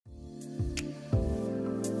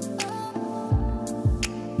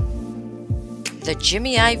The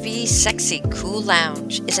Jimmy IV Sexy Cool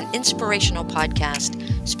Lounge is an inspirational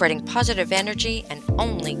podcast spreading positive energy and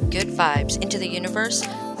only good vibes into the universe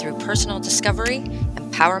through personal discovery,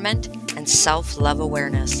 empowerment, and self-love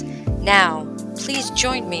awareness. Now, please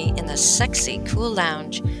join me in the Sexy Cool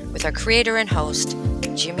Lounge with our creator and host,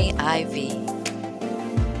 Jimmy IV.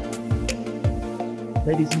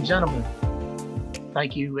 Ladies and gentlemen,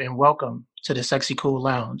 thank you and welcome to the Sexy Cool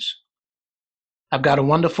Lounge. I've got a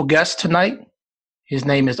wonderful guest tonight. His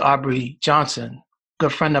name is Aubrey Johnson,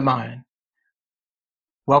 good friend of mine.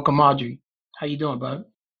 Welcome, Audrey. How you doing, bud?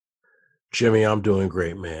 Jimmy, I'm doing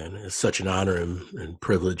great, man. It's such an honor and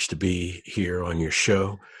privilege to be here on your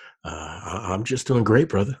show. I'm just doing great,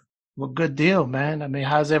 brother. Well, good deal, man. I mean,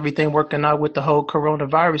 how's everything working out with the whole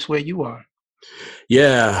coronavirus where you are?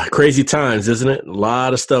 Yeah, crazy times, isn't it? A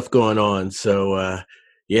lot of stuff going on. So,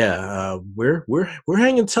 we're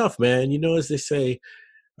hanging tough, man. You know, as they say,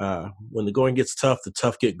 when the going gets tough, the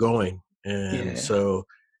tough get going. And so,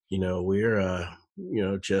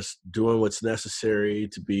 we're just doing what's necessary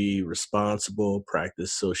to be responsible,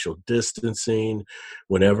 practice social distancing.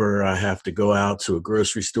 Whenever I have to go out to a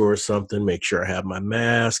grocery store or something, make sure I have my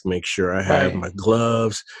mask, make sure I have my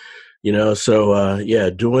gloves,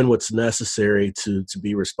 doing what's necessary to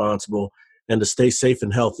be responsible and to stay safe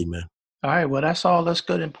and healthy, man. All right, well, that's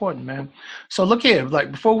good and important, man. So look here,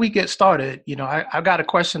 like before we get started, I got a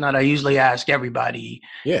question that I usually ask everybody.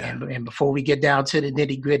 Yeah. And before we get down to the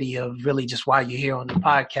nitty gritty of really just why you're here on the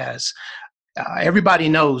podcast, everybody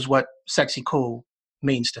knows what sexy cool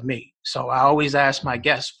means to me. So I always ask my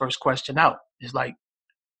guests first question out is like,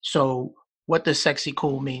 so what does sexy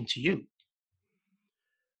cool mean to you?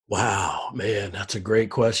 Wow, man, that's a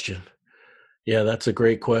great question. Yeah, that's a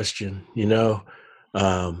great question.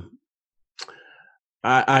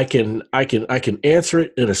 I can answer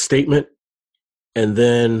it in a statement and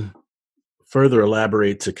then further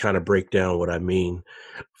elaborate to kind of break down what I mean.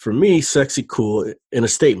 For me, sexy cool in a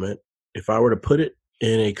statement, if I were to put it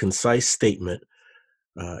in a concise statement,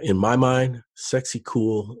 in my mind, sexy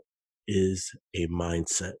cool is a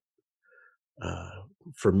mindset.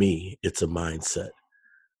 For me, it's a mindset.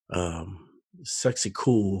 Sexy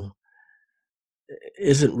cool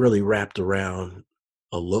isn't really wrapped around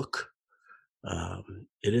a look.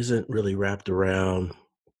 It isn't really wrapped around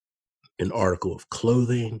an article of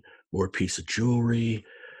clothing or a piece of jewelry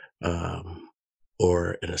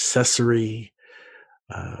or an accessory.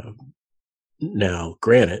 Now,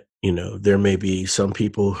 granted, there may be some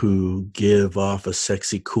people who give off a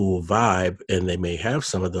sexy, cool vibe, and they may have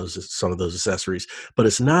some of those accessories, but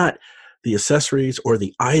it's not the accessories or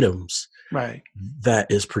the items that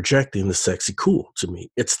is projecting the sexy, cool to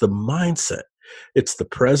me. It's the mindset. It's the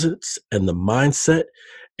presence and the mindset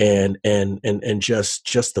and just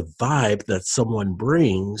the vibe that someone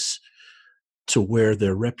brings to where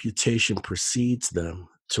their reputation precedes them,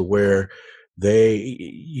 to where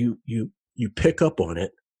you pick up on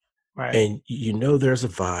it, and there's a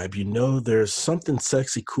vibe, there's something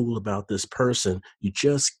sexy cool about this person. You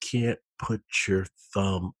just can't put your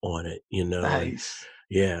thumb on it, Nice.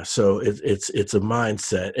 Yeah, so it's a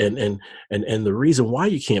mindset, and the reason why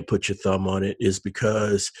you can't put your thumb on it is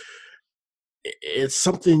because it's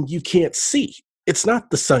something you can't see. It's not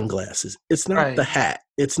the sunglasses, it's not the hat,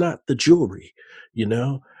 it's not the jewelry,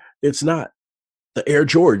 it's not the Air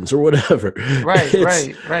Jordans or whatever.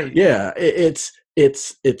 Right. Yeah, it's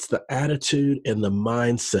the attitude and the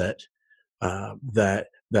mindset that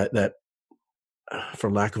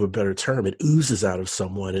for lack of a better term, it oozes out of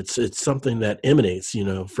someone. It's something that emanates,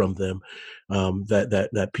 from them,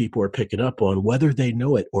 that people are picking up on, whether they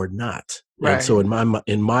know it or not. Right. And so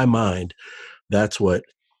in my mind, that's what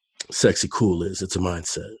sexy cool is. It's a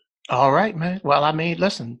mindset. All right, man. Well, I mean,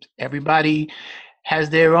 listen, everybody has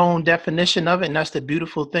their own definition of it, and that's the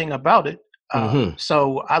beautiful thing about it.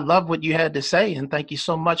 So I love what you had to say, and thank you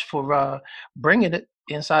so much for bringing it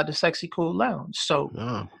inside the Sexy Cool Lounge. So,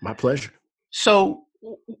 my pleasure. So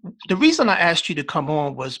the reason I asked you to come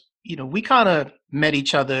on was, we kind of met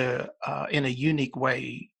each other in a unique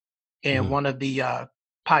way in one of the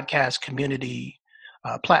podcast community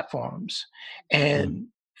platforms. And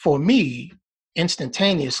for me,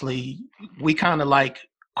 instantaneously, we kind of like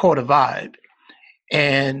caught a vibe.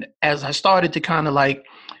 And as I started to kind of like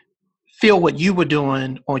feel what you were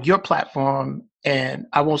doing on your platform, and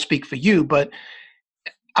I won't speak for you, but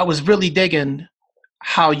I was really digging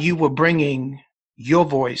how you were bringing your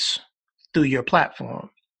voice through your platform.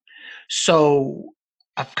 So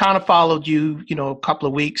I've kind of followed you, a couple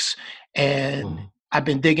of weeks, and I've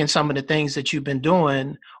been digging some of the things that you've been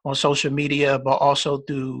doing on social media, but also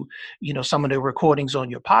through, some of the recordings on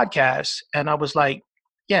your podcast. And I was like,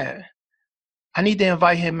 yeah, I need to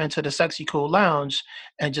invite him into the Sexy Cool Lounge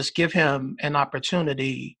and just give him an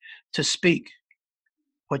opportunity to speak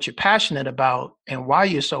what you're passionate about and why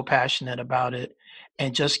you're so passionate about it,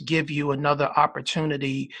 and just give you another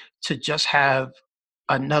opportunity to just have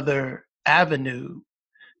another avenue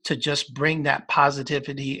to just bring that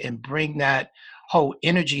positivity and bring that whole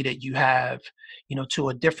energy that you have, to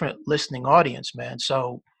a different listening audience, man.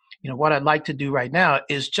 So, what I'd like to do right now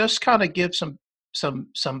is just kind of give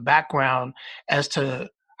some background as to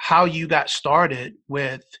how you got started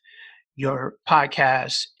with your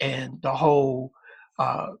podcast and the whole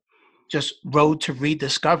uh, just road to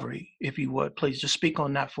rediscovery, if you would please just speak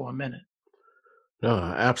on that for a minute. No,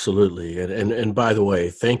 absolutely. And by the way,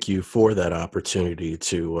 thank you for that opportunity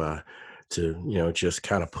to just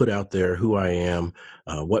kind of put out there who I am,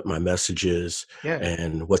 what my message is, Yeah,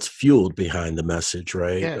 and what's fueled behind the message.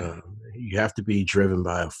 Right? yeah, You have to be driven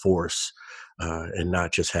by a force, and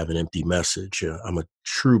not just have an empty message. I'm a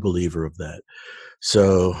true believer of that.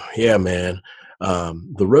 So yeah, man.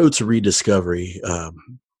 The road to rediscovery.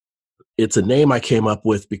 It's a name I came up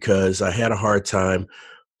with because I had a hard time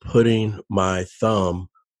putting my thumb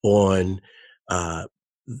on uh,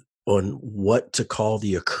 on what to call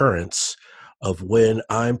the occurrence of when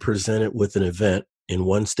I'm presented with an event in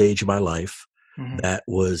one stage of my life hmm, that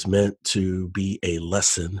was meant to be a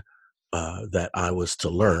lesson that I was to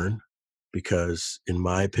learn. Because, in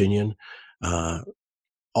my opinion, uh,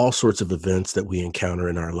 all sorts of events that we encounter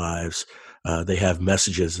in our lives, they have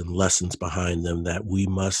messages and lessons behind them that we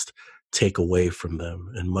must take away from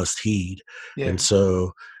them and must heed. yeah, And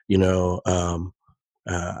so, you know,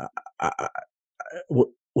 uh, I,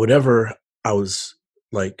 whatever I was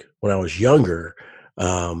like when I was younger,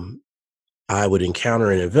 um, I would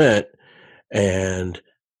encounter an event, and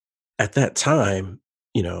at that time,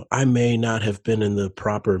 I may not have been in the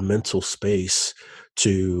proper mental space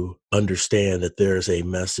to understand that there's a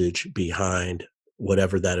message behind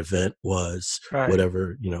whatever that event was, right,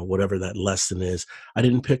 whatever that lesson is. I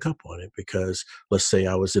didn't pick up on it because, let's say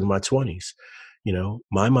I was in my 20s,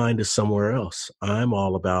 my mind is somewhere else. I'm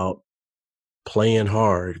all about playing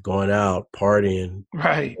hard, going out, partying,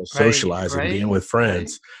 right, right, socializing, being right, with right,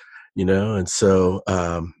 friends, and so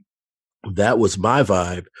that was my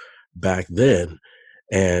vibe back then.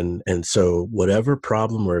 And so whatever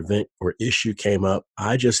problem or event or issue came up,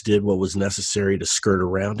 I just did what was necessary to skirt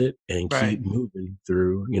around it and right, keep moving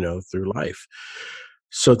through life.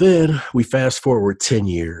 So then we fast forward 10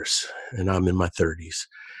 years and I'm in my 30s,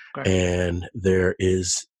 right, and there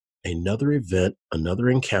is another event, another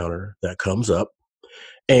encounter that comes up,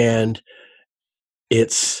 and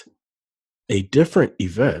it's a different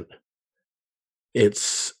event.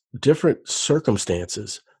 It's different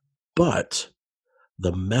circumstances, but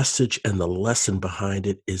the message and the lesson behind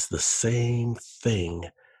it is the same thing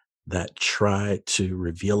that tried to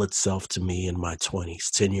reveal itself to me in my 20s,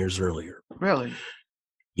 10 years earlier. really,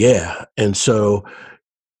 Yeah. And so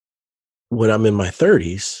when I'm in my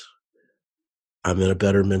 30s, I'm in a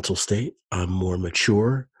better mental state. I'm more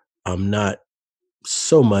mature. I'm not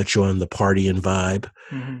so much on the partying vibe.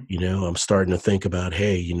 hmm, I'm starting to think about,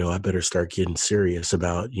 hey, I better start getting serious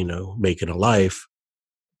about, making a life.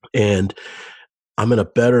 And I'm in a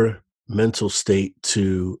better mental state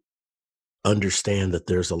to understand that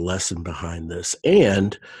there's a lesson behind this.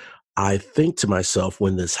 And I think to myself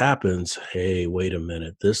when this happens, hey, wait a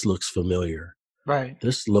minute, this looks familiar. right,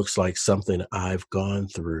 This looks like something I've gone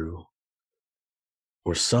through,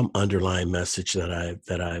 or some underlying message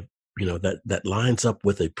that lines up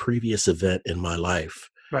with a previous event in my life.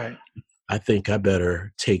 right, I think I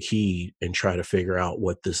better take heed and try to figure out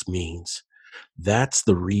what this means. That's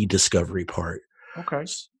the rediscovery part. okay,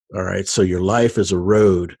 All right. So your life is a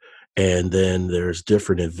road, and then there's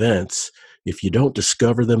different events. If you don't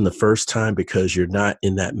discover them the first time because you're not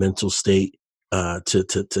in that mental state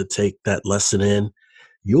to take that lesson in,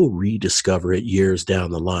 you'll rediscover it years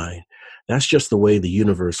down the line. That's just the way the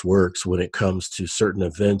universe works when it comes to certain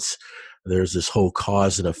events. There's this whole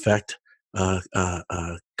cause and effect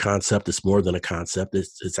concept. It's more than a concept.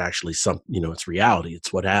 It's actually it's reality.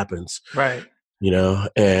 It's what happens. right,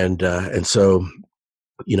 And so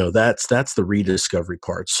that's the rediscovery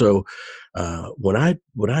part. So when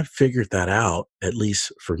I figured that out, at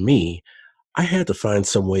least for me, I had to find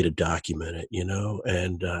some way to document it,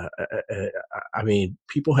 and I mean,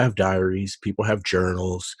 people have diaries, people have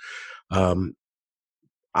journals. um,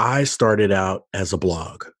 I started out as a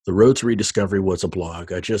blog. The Road to Rediscovery was a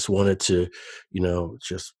blog. I just wanted to,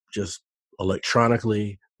 just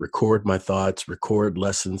electronically record my thoughts, record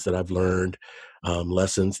lessons that I've learned,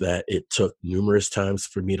 lessons that it took numerous times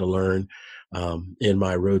for me to learn, in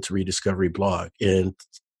my Road to Rediscovery blog. And,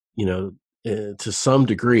 to some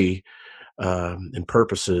degree, and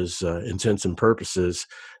purposes, intents and purposes,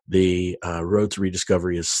 the Road to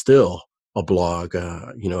Rediscovery is still a blog.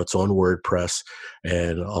 It's on WordPress,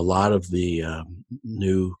 and a lot of the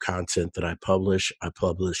new content that I publish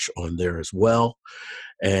on there as well.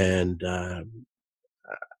 And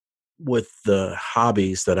with the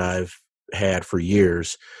hobbies that I've had for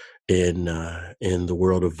years in the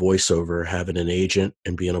world of voiceover, having an agent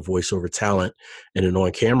and being a voiceover talent and an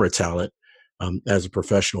on-camera talent as a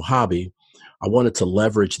professional hobby, I wanted to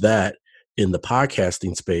leverage that in the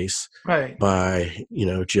podcasting space Right. by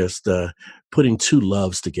just putting two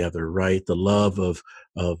loves together, right? The love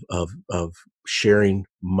of sharing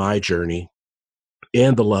my journey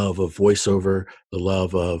and the love of voiceover, the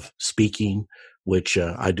love of speaking, which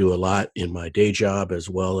I do a lot in my day job as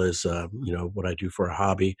well as what I do for a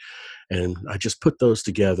hobby. And I just put those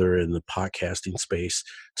together in the podcasting space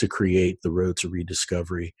to create the Road to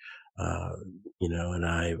Rediscovery. Uh, and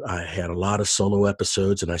I had a lot of solo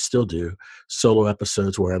episodes, and I still do solo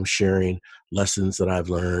episodes where I'm sharing lessons that I've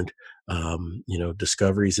learned,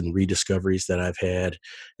 discoveries and rediscoveries that I've had,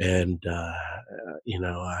 and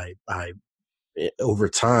over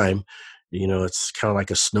time, it's kind of like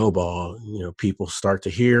a snowball. People start to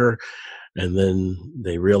hear, and then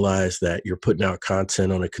they realize that you're putting out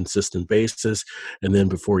content on a consistent basis. And then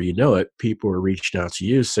before you know it, people are reaching out to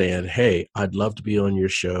you saying, "Hey, I'd love to be on your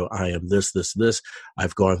show. I am this, this, this.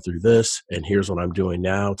 I've gone through this, and here's what I'm doing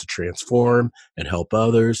now to transform and help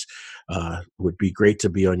others. Would be great to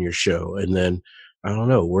be on your show." And then, I don't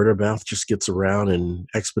know, word of mouth just gets around, and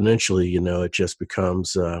exponentially, it just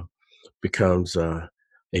becomes a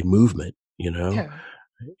movement. Yeah.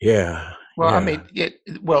 Yeah, Well, I yeah.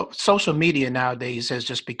 mean, social media nowadays has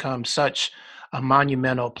just become such a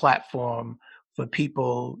monumental platform for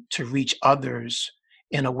people to reach others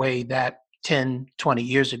in a way that 10, 20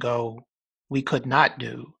 years ago we could not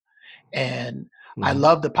do. And I Mhm.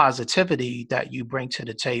 love the positivity that you bring to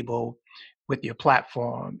the table with your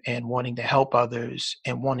platform and wanting to help others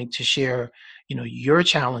and wanting to share, your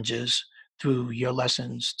challenges through your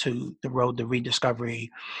lessons to the road to rediscovery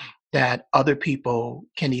that other people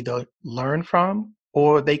can either learn from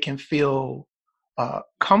or they can feel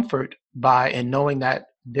comfort by in knowing that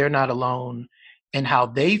they're not alone in how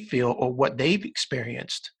they feel or what they've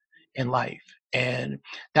experienced in life. And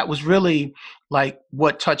that was really like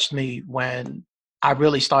what touched me when I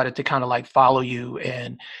really started to kind of like follow you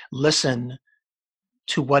and listen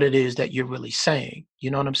to what it is that you're really saying.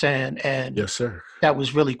 You know what I'm saying? And Yes, sir. that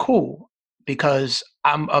was really cool because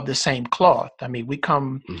I'm of the same cloth. I mean, we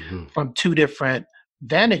come Mhm. from two different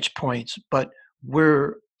vantage points, but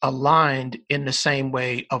we're aligned in the same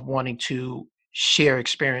way of wanting to share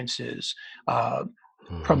experiences, uh,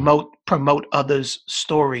 Mhm. promote others'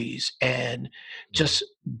 stories, and Mhm. just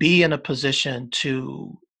be in a position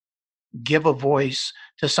to give a voice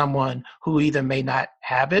to someone who either may not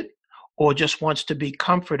have it or just wants to be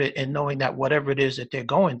comforted in knowing that whatever it is that they're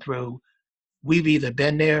going through, we've either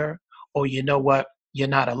been there or you know what, you're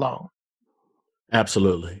not alone.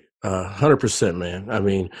 Absolutely. 100%, man. I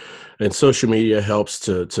mean, and social media helps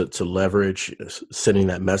to leverage sending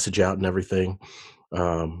that message out and everything.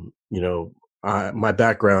 My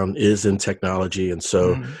background is in technology, and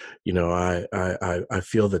so Mhm. I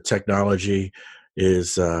feel that technology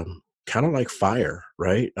is kind of like fire,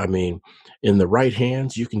 right? I mean, in the right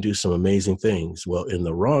hands, you can do some amazing things. Well, in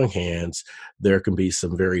the wrong hands, there can be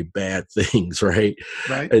some very bad things, right?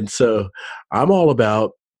 Right? And so, I'm all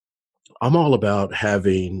about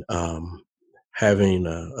having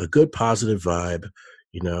a good positive vibe.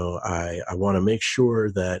 I want to make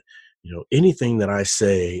sure that anything that I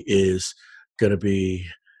say is going to be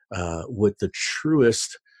with the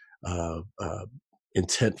truest uh,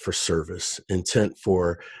 intent for service, intent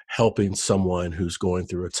for helping someone who's going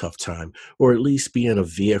through a tough time, or at least being a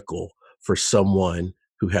vehicle for someone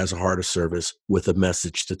who has a heart of service with a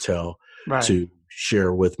message to tell, Right. to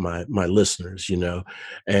share with my listeners.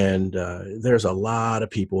 And there's a lot of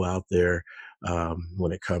people out there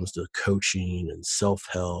when it comes to coaching and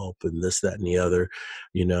self-help and this, that, and the other,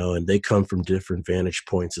 and they come from different vantage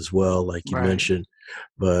points as well, like you Right. mentioned.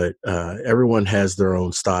 But everyone has their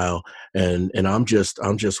own style, and I'm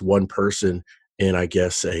just one person in, I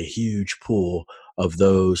guess, a huge pool of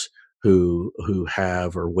those who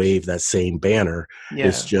have or wave that same banner.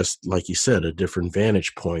 It's Yeah. just like you said, a different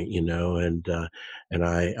vantage point, and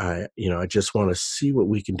I just want to see what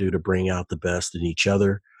we can do to bring out the best in each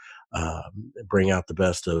other, bring out the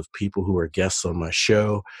best of people who are guests on my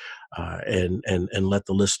show, and let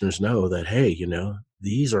the listeners know that, hey,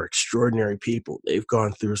 these are extraordinary people. They've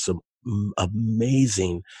gone through some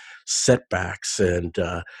amazing setbacks and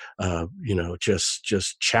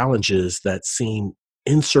just challenges that seem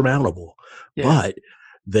insurmountable, Yeah. but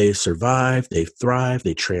they survived, they thrived,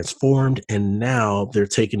 they transformed, and now they're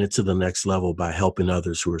taking it to the next level by helping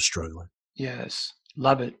others who are struggling. Yes.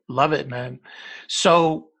 Love it. Love it, man.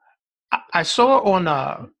 So I saw on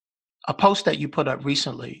a post that you put up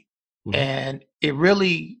recently, Mhm. and it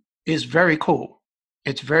really is very cool.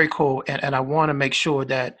 It's very cool. And I want to make sure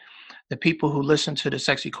that the people who listen to the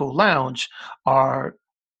Sexy Cool Lounge are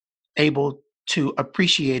able to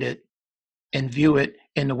appreciate it and view it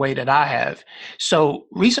in the way that I have. So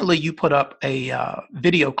recently you put up a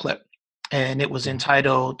video clip, and it was Mhm.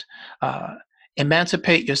 entitled uh,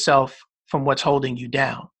 Emancipate Yourself from What's Holding You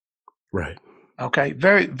Down. Right. Okay,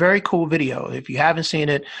 very, very cool video. If you haven't seen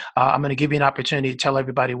it, I'm going to give you an opportunity to tell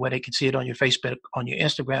everybody where they can see it on your Facebook, on your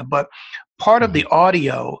Instagram. But part of the Mhm.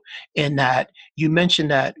 audio in that, you mentioned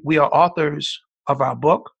that we are authors of our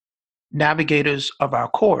book, navigators of our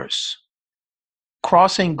course,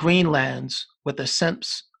 crossing Greenlands with a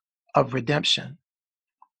sense of redemption.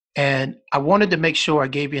 And I wanted to make sure I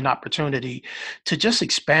gave you an opportunity to just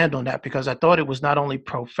expand on that, because I thought it was not only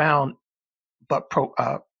profound but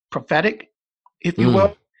prophetic, if you will,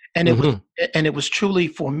 Mm. and Mhm. it was truly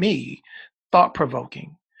for me thought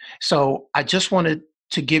provoking. So I just wanted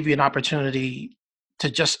to give you an opportunity to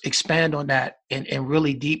just expand on that and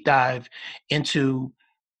really deep dive into,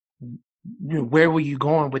 where were you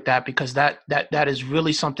going with that, because that is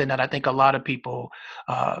really something that I think a lot of people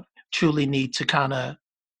truly need to kind of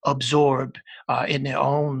absorb in their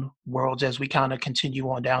own worlds as we kind of continue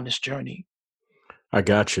on down this journey. I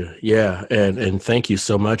got you. Yeah, and thank you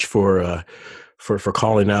so much for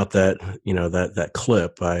calling out that that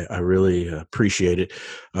clip. I really appreciate it.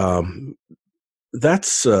 Um,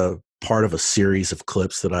 that's part of a series of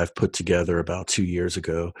clips that I've put together about 2 years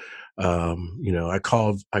ago. I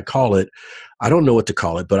call it. I don't know what to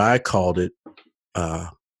call it, but I called it uh,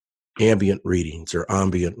 ambient readings or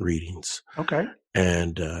ambient readings. Okay.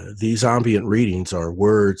 And these ambient readings are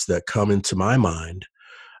words that come into my mind.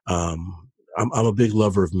 I'm a big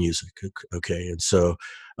lover of music. Okay. And so,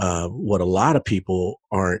 what a lot of people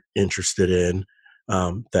aren't interested in,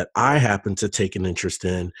 that I happen to take an interest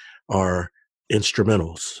in, are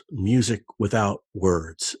instrumentals, music without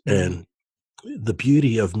words. Mm, And the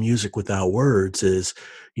beauty of music without words is,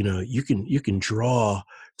 you can draw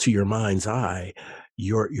to your mind's eye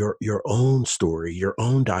your own story, your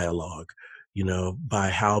own dialogue, by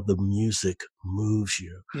how the music moves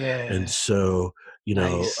you. And yeah. so,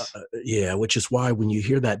 Nice. yeah, which is why when you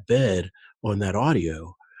hear that bed on that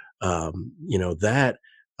audio, that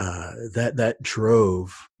that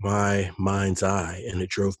drove my mind's eye, and it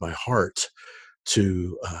drove my heart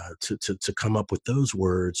to come up with those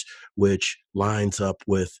words, which lines up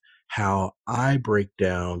with how I break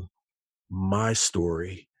down my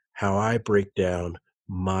story, how I break down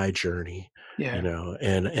my journey, Yeah.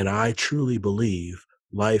 and I truly believe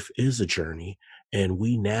life is a journey, and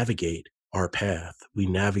we navigate our path, we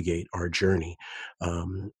navigate our journey.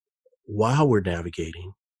 Um, while we're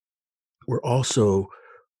navigating, we're also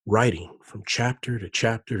writing from chapter to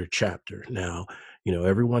chapter to chapter. Now,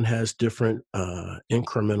 everyone has different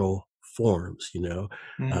incremental forms.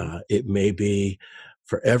 Mm, It may be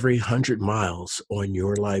for every 100 miles on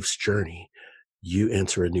your life's journey, you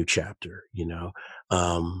enter a new chapter.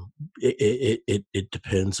 Um, it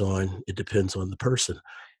depends on the person,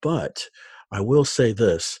 but I will say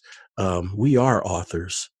this: we are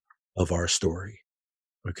authors of our story.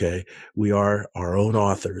 Okay. We are our own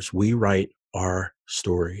authors. We write our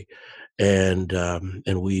story, and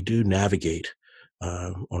we do navigate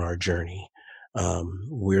on our journey.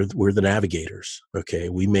 We're the navigators. Okay.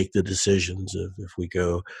 We make the decisions of if we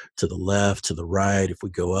go to the left, to the right, if we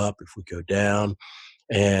go up, if we go down.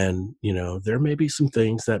 And, there may be some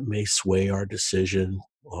things that may sway our decision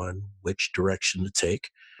on which direction to take,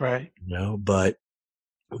 right. but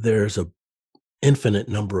there's a infinite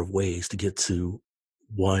number of ways to get to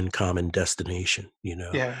one common destination.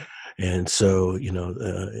 Yeah. And so,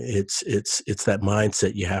 it's that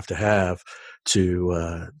mindset you have to have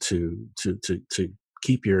to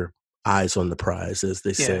keep your eyes on the prize, as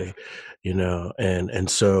they Yeah. say. And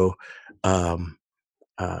so, um,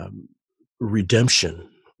 um, redemption,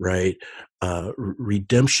 right?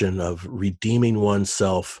 Redemption of redeeming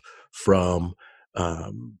oneself from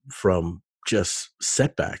from just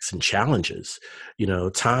setbacks and challenges.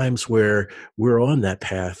 Times where we're on that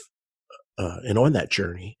path and on that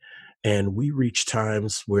journey. And we reach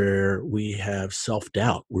times where we have self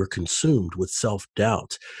doubt. We're consumed with self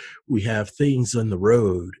doubt. We have things on the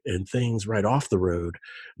road and things right off the road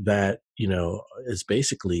that, is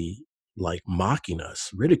basically like mocking us,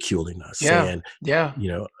 ridiculing us, Yeah. saying, Yeah.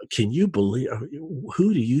 can you believe,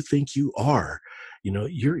 who do you think you are?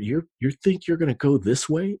 You think you're going to go this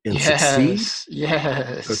way and succeed? Yes.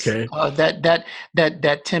 Yes. Okay.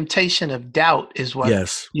 That temptation of doubt is what,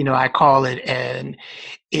 Yes. I call it. And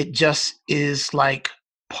it just is like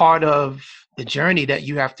part of the journey that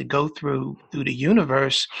you have to go through the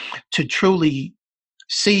universe to truly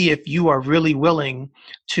see if you are really willing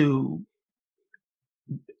to,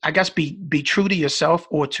 I guess, be true to yourself,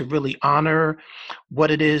 or to really honor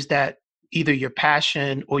what it is that either your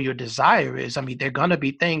passion or your desire is. I mean, there are going to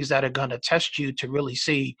be things that are going to test you to really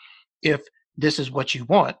see if this is what you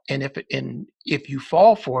want. And if you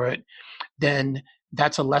fall for it, then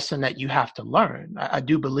that's a lesson that you have to learn. I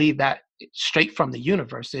do believe that straight from the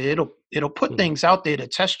universe. It'll put things out there to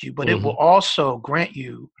test you, but it will Mm-hmm. also grant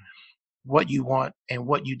you what you want and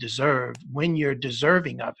what you deserve when you're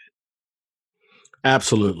deserving of it.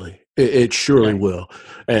 Absolutely. It surely Yeah. will.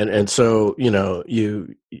 And so,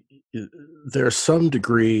 you there's some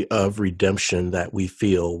degree of redemption that we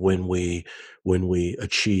feel when we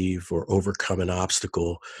achieve or overcome an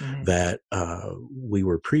obstacle Mhm. that we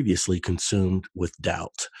were previously consumed with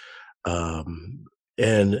doubt. And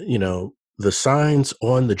the signs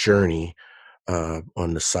on the journey,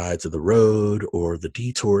 on the sides of the road, or the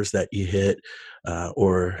detours that you hit,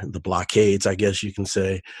 or the blockades, I guess you can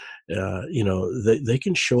say, they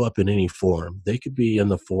can show up in any form. They could be in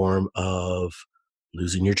the form of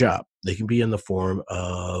losing your job. They can be in the form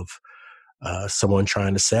of someone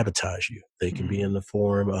trying to sabotage you. They can be Mhm. in the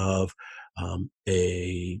form of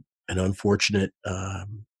a an unfortunate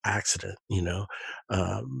accident.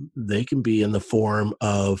 They can be in the form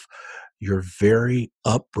of your very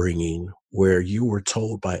upbringing, where you were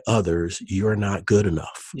told by others you're not good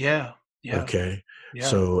enough. Yeah. Yeah. Okay. Yeah.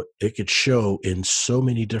 So it could show in so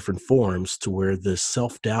many different forms, to where this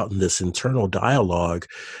self doubt and this internal dialogue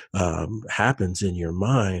happens in your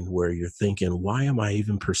mind, where you're thinking, why am I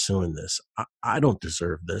even pursuing this? I don't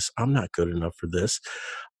deserve this. I'm not good enough for this.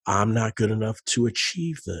 I'm not good enough to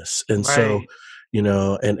achieve this. And so, Right.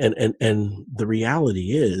 and the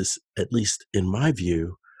reality is, at least in my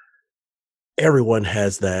view, everyone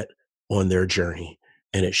has that on their journey,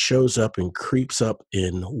 and it shows up and creeps up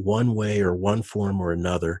in one way or one form or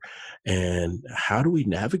another. And how do we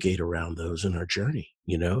navigate around those in our journey?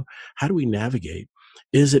 How do we navigate?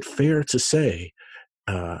 Is it fair to say,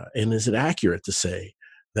 and is it accurate to say,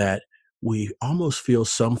 that we almost feel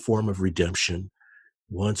some form of redemption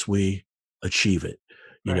once we achieve it,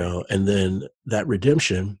 Right. and then that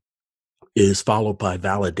redemption is followed by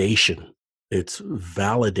validation. It's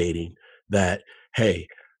validating that, hey,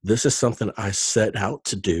 this is something I set out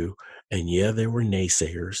to do. And yeah, there were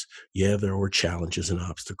naysayers. Yeah, there were challenges and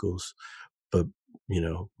obstacles. But,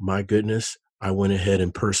 my goodness, I went ahead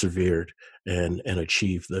and persevered and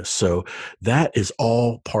achieved this. So that is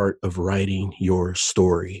all part of writing your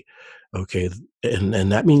story. Okay.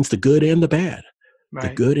 And that means the good and the bad, the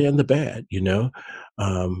Right. good and the bad.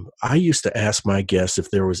 I used to ask my guests if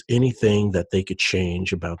there was anything that they could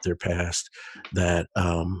change about their past, that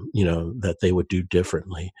that they would do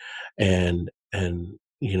differently. And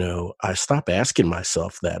I stopped asking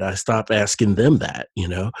myself that. I stopped asking them that.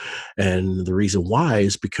 And the reason why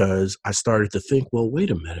is because I started to think, well, wait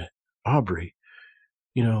a minute, Aubrey,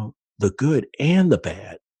 the good and the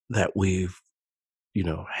bad that we've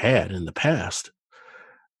had in the past,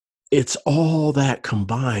 it's all that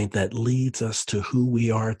combined that leads us to who we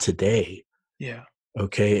are today. Yeah.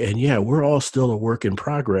 Okay. And yeah, we're all still a work in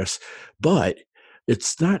progress, but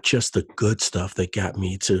it's not just the good stuff that got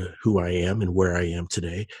me to who I am and where I am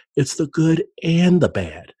today. It's the good and the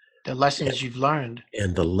bad, The a- lessons you've learned.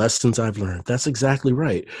 and the lessons I've learned. That's exactly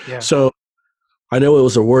right. Yeah. So I know it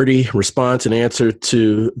was a wordy response and answer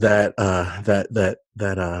to the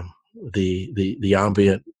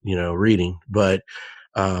ambient, reading, but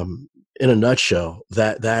in a nutshell,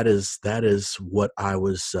 that is what I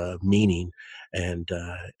was meaning, and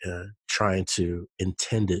trying to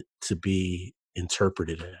intend it to be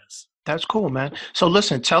interpreted as. That's cool, man. So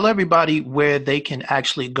listen, tell everybody where they can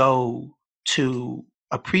actually go to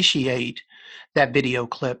appreciate that video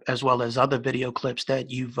clip, as well as other video clips that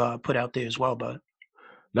you've put out there as well, bud.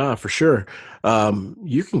 Nah, for sure.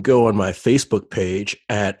 You can go on my Facebook page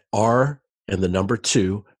at R and the number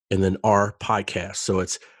two and then R podcast. So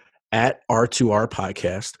it's at R2R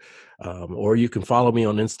podcast. Or you can follow me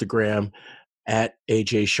on Instagram at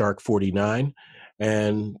AJShark49,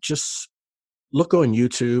 and just look on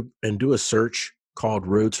YouTube and do a search called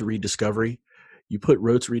Road to Rediscovery. you put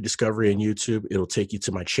Road to Rediscovery on YouTube, it'll take you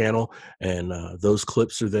to my channel, and those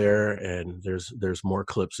clips are there, and there's more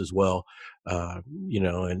clips as well.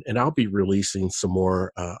 And I'll be releasing some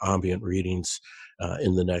more ambient readings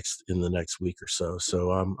in the next week or so.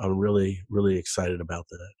 So I'm really really excited about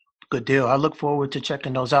that. Good deal. I look forward to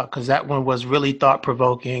checking those out because that one was really thought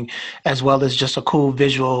provoking, as well as just a cool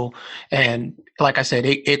visual. And like I said,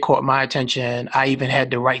 it caught my attention. I even had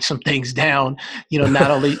to write some things down,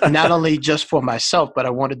 not only just for myself, but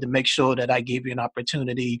I wanted to make sure that I gave you an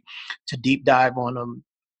opportunity to deep dive on them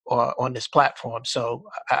or on this platform. So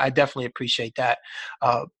I definitely appreciate that.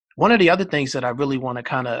 One of the other things that I really want to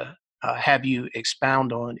kind of have you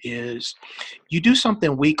expound on is you do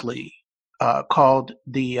something weekly called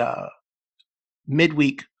the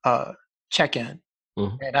midweek check-in,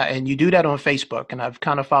 Mhm. and you do that on Facebook. And I've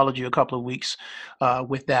kind of followed you a couple of weeks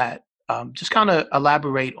with that. Just kind of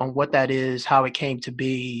elaborate on what that is, how it came to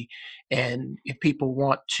be, and if people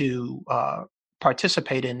want to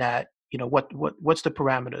participate in that, what's the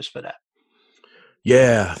parameters for that?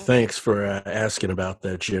 Yeah, thanks for asking about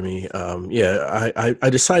that, Jimmy. I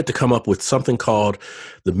decided to come up with something called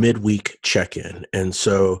the midweek check-in, and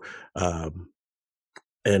so um,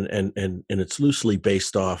 and it's loosely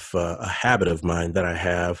based off a habit of mine that I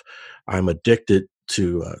have. I'm addicted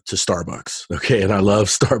to Starbucks. Okay, and I love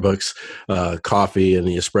Starbucks coffee and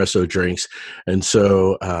the espresso drinks. And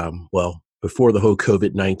so, before the whole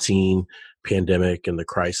COVID-19 pandemic and the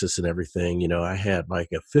crisis and everything, I had like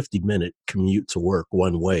a 50-minute commute to work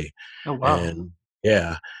one way, Oh, wow. and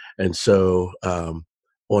yeah, and so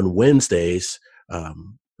on Wednesdays.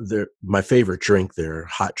 My favorite drink there,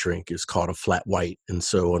 hot drink, is called a flat white. And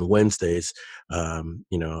so on Wednesdays, I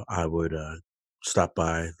would stop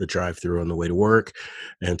by the drive-through on the way to work,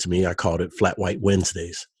 and to me, I called it Flat White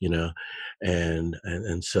Wednesdays. And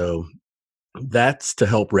so that's to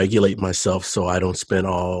help regulate myself so I don't spend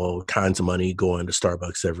all kinds of money going to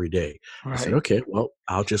Starbucks every day. I said, Right. okay, well,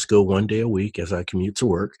 I'll just go one day a week as I commute to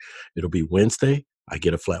work. It'll be Wednesday. I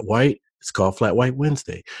get a flat white. It's called Flat White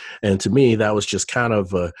Wednesday. And to me, that was just kind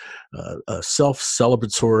of a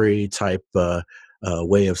self-celebratory type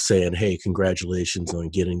way of saying, hey, congratulations on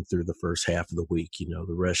getting through the first half of the week. The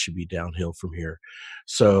rest should be downhill from here.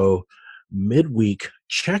 So midweek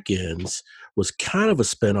check-ins was kind of a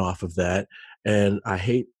spinoff of that. And I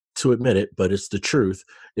hate to admit it, but it's the truth.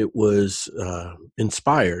 It was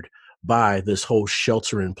inspired by this whole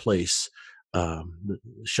shelter in place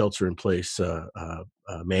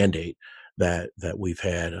mandate that we've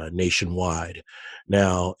had nationwide.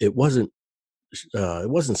 Now, it wasn't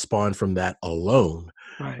spawned from that alone.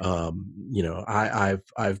 Right.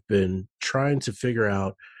 I've been trying to figure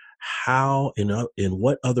out how in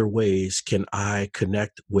what other ways can I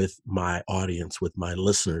connect with my audience, with my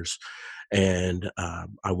listeners, and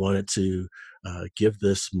I wanted to give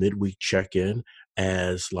this midweek check-in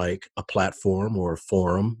as like a platform or a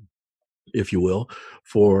forum, if you will,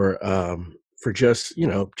 for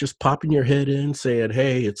just popping your head in, saying,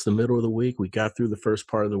 "Hey, it's the middle of the week. We got through the first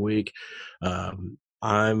part of the week.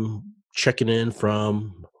 I'm checking in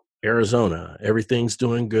from Arizona. Everything's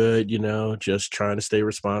doing good. Just trying to stay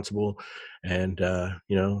responsible, and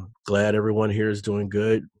glad everyone here is doing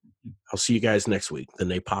good. I'll see you guys next week." Then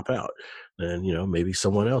they pop out. Then, maybe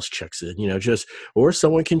someone else checks in, or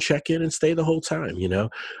someone can check in and stay the whole time.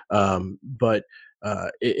 But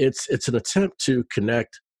it's an attempt to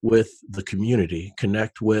connect with the community,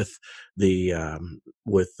 connect with the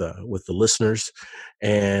listeners,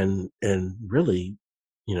 and really,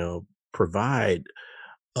 provide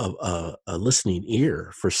a listening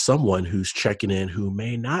ear for someone who's checking in who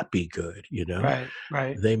may not be good. Right.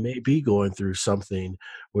 Right. They may be going through something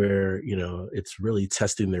where it's really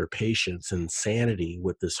testing their patience and sanity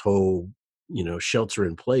with this whole shelter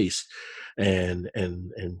in place, and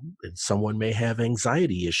someone may have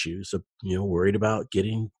anxiety issues, worried about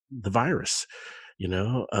getting the virus,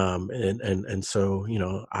 and so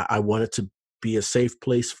I want it to be a safe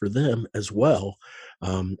place for them as well,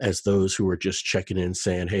 as those who are just checking in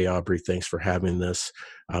saying, hey, Aubrey, thanks for having this.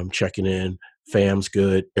 I'm checking in. Fam's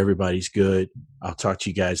good. Everybody's good. I'll talk to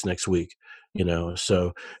you guys next week.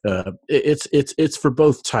 So it's for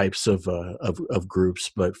both types of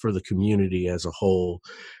groups, but for the community as a whole,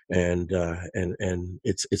 and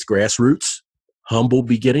it's grassroots, humble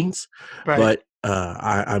beginnings, Right. but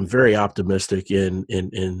I'm very optimistic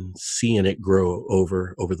in seeing it grow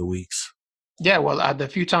over the weeks. Yeah, well, the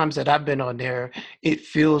few times that I've been on there, it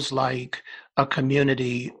feels like a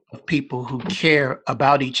community of people who care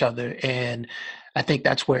about each other. And I think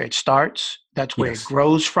that's where it starts. That's where it Yes,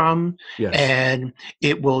 grows from. yes, And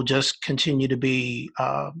it will just continue to be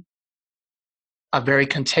a very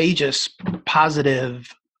contagious,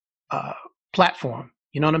 positive platform.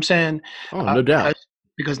 You know what I'm saying? Oh, no doubt.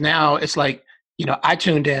 Because now it's like, I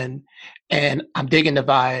tuned in and I'm digging the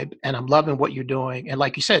vibe and I'm loving what you're doing. And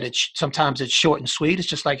like you said, sometimes it's short and sweet. It's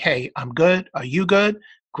just like, hey, I'm good. Are you good?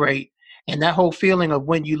 Great. And that whole feeling of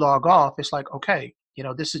when you log off, it's like, okay,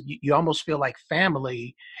 this is, you almost feel like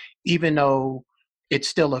family, even though it's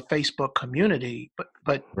still a Facebook community,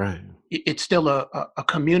 but right. It's still a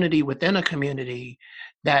community within a community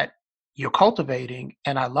that you're cultivating.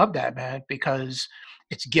 And I love that, man, because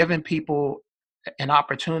it's giving people an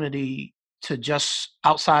opportunity to just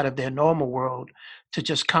outside of their normal world to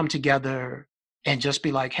just come together and just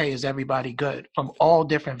be like, hey, is everybody good, from all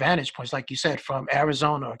different vantage points, like you said, from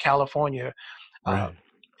Arizona or California. Right.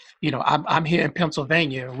 I'm here in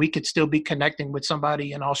Pennsylvania. We could still be connecting with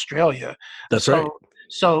somebody in Australia. That's right.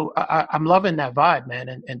 So I'm loving that vibe, man,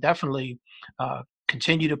 and definitely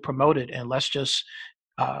continue to promote it, and let's just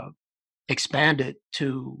expand it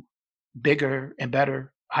to bigger and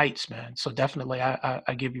better heights, man. So definitely, I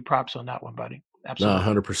give you props on that one, buddy.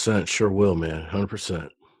 Absolutely. No, 100%. Sure will, man. 100%.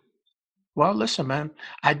 Well, listen, man,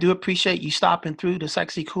 I do appreciate you stopping through the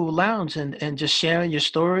Sexy Cool Lounge and just sharing your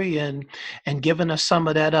story and giving us some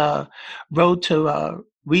of that road to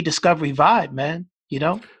rediscovery vibe, man.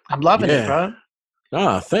 I'm loving it, Yeah.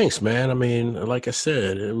 bro. Thanks, man. I mean, like I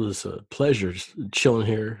said, it was a pleasure chilling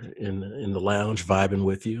here in the lounge, vibing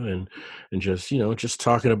with you, and just just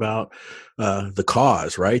talking about the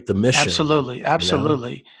cause, right? The mission.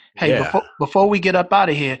 Absolutely. Hey, Yeah. before we get up out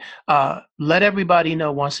of here, let everybody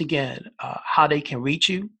know once again how they can reach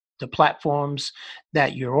you, the platforms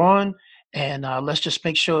that you're on, and let's just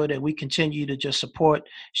make sure that we continue to just support,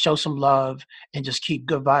 show some love, and just keep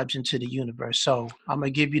good vibes into the universe. So I'm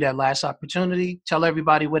going to give you that last opportunity. Tell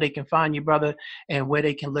everybody where they can find you, brother, and where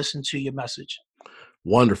they can listen to your message.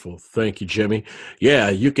 Wonderful. Thank you, Jimmy. Yeah,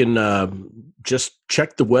 you can just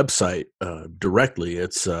check the website directly.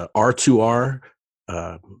 It's R2R,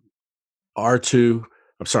 R2,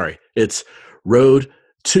 I'm sorry, it's Road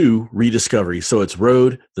to Rediscovery. So it's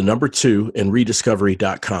road, the number 2, and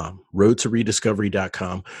rediscovery.com, road to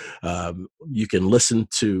rediscovery.com. You can listen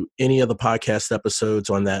to any of the podcast episodes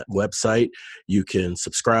on that website. You can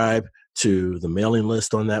subscribe to the mailing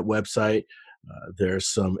list on that website. There's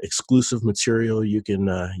some exclusive material you can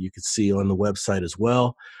see on the website as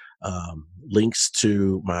well. Links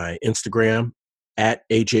to my Instagram at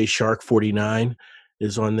AJShark49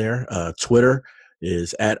 is on there. Twitter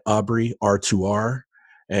is at Aubrey R2R,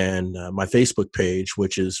 and my Facebook page,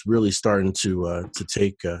 which is really starting to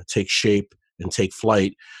take shape and take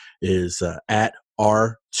flight, is at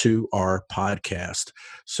R2R Podcast.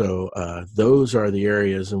 So those are the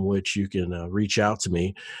areas in which you can reach out to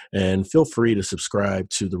me, and feel free to subscribe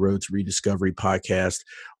to the Road to Rediscovery podcast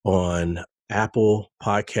on Apple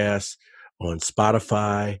Podcasts, on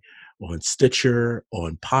Spotify, on Stitcher,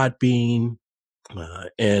 on Podbean,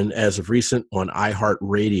 and as of recent on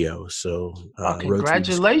iHeartRadio. So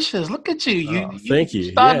congratulations. Look at you. Thank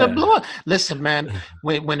you. Starting to blow up. Listen, man,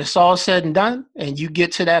 when it's all said and done and you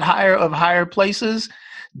get to that higher places,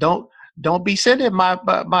 don't be sending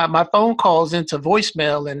my phone calls into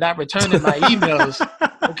voicemail and not returning my emails.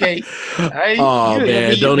 Okay. All right? Oh,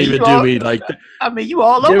 man, don't even do me like that. I mean, you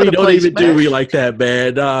all Jimmy, over the place, don't even man. do me like that,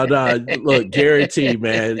 man. No. Look, guarantee,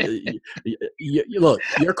 man. Look,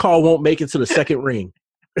 your call won't make it to the second ring.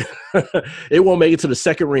 It won't make it to the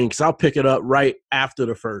second ring because I'll pick it up right after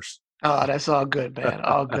the first. Oh, that's all good, man.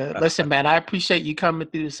 All good. Listen, man, I appreciate you coming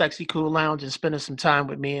through the Sexy Cool Lounge and spending some time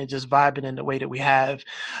with me and just vibing in the way that we have.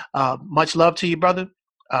 Much love to you, brother.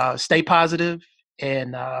 Stay positive,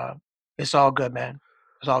 and it's all good, man.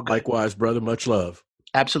 It's all good. Likewise, brother. Much love.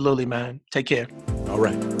 Absolutely, man. Take care. All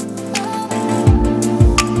right.